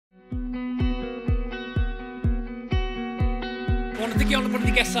Bore diggion, bore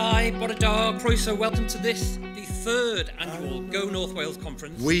digesau, bore da, croeso, welcome to this, the third annual Go North Wales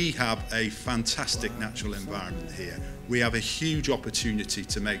conference. We have a fantastic natural environment here. We have a huge opportunity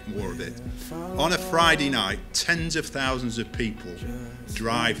to make more of it. On a Friday night, tens of thousands of people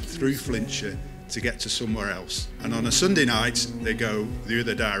drive through Flintshire to get to somewhere else. And on a Sunday night, they go the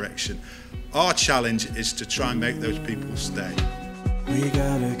other direction. Our challenge is to try and make those people stay. We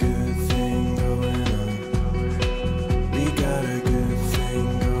got a good thing going on. We got a good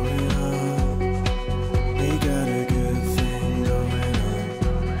thing going on. We got a good thing going on.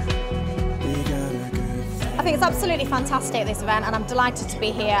 We got a good thing. I think it's absolutely fantastic, this event, and I'm delighted to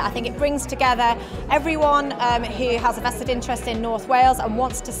be here. I think it brings together everyone who has a vested interest in North Wales and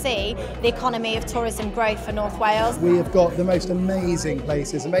wants to see the economy of tourism growth for North Wales. We have got the most amazing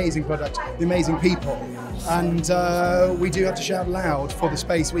places, amazing products, the amazing people, and we do have to shout loud for the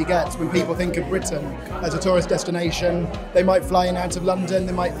space we get. When people think of Britain as a tourist destination, they might fly in out of London,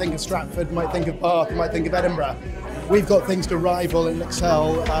 they might think of Stratford, they might think of Bath, they might think of Edinburgh. We've got things to rival and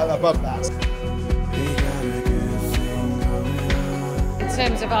excel above that. In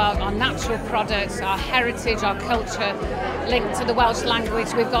terms of our natural products, our heritage, our culture linked to the Welsh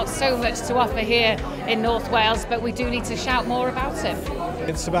language, we've got so much to offer here in North Wales, but we do need to shout more about it.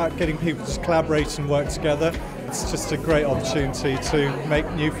 It's about getting people to collaborate and work together. It's just a great opportunity to make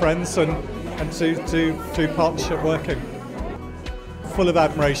new friends and to do partnership working. Full of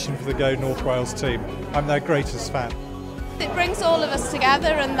admiration for the Go North Wales team. I'm their greatest fan. It brings all of us together,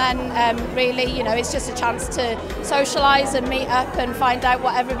 and then really, you know, it's just a chance to socialise and meet up and find out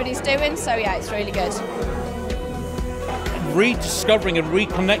what everybody's doing. So yeah, it's really good. Rediscovering and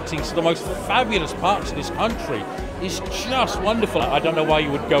reconnecting to the most fabulous parts of this country is just wonderful. I don't know why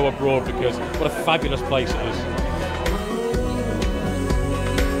you would go abroad, because what a fabulous place it is.